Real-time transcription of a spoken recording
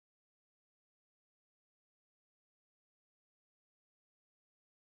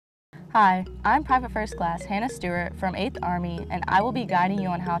Hi, I'm Private First Class Hannah Stewart from 8th Army, and I will be guiding you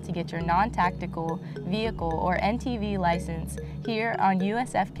on how to get your non-tactical vehicle or NTV license here on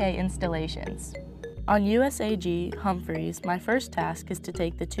USFK installations. On USAG Humphreys, my first task is to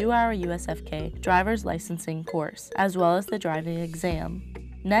take the 2-hour USFK driver's licensing course, as well as the driving exam.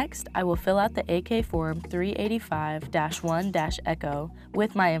 Next, I will fill out the AK Form 385-1-Echo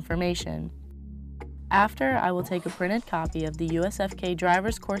with my information. After, I will take a printed copy of the USFK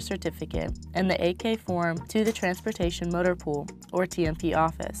Driver's Course Certificate and the AK Form to the Transportation Motor Pool, or TMP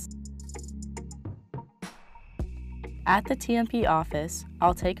office. At the TMP office,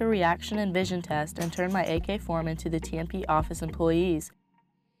 I'll take a reaction and vision test and turn my AK Form into the TMP office employees.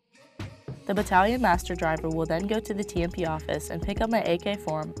 The battalion master driver will then go to the TMP office and pick up my AK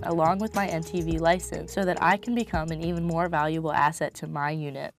Form along with my NTV license so that I can become an even more valuable asset to my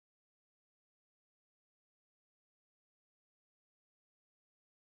unit.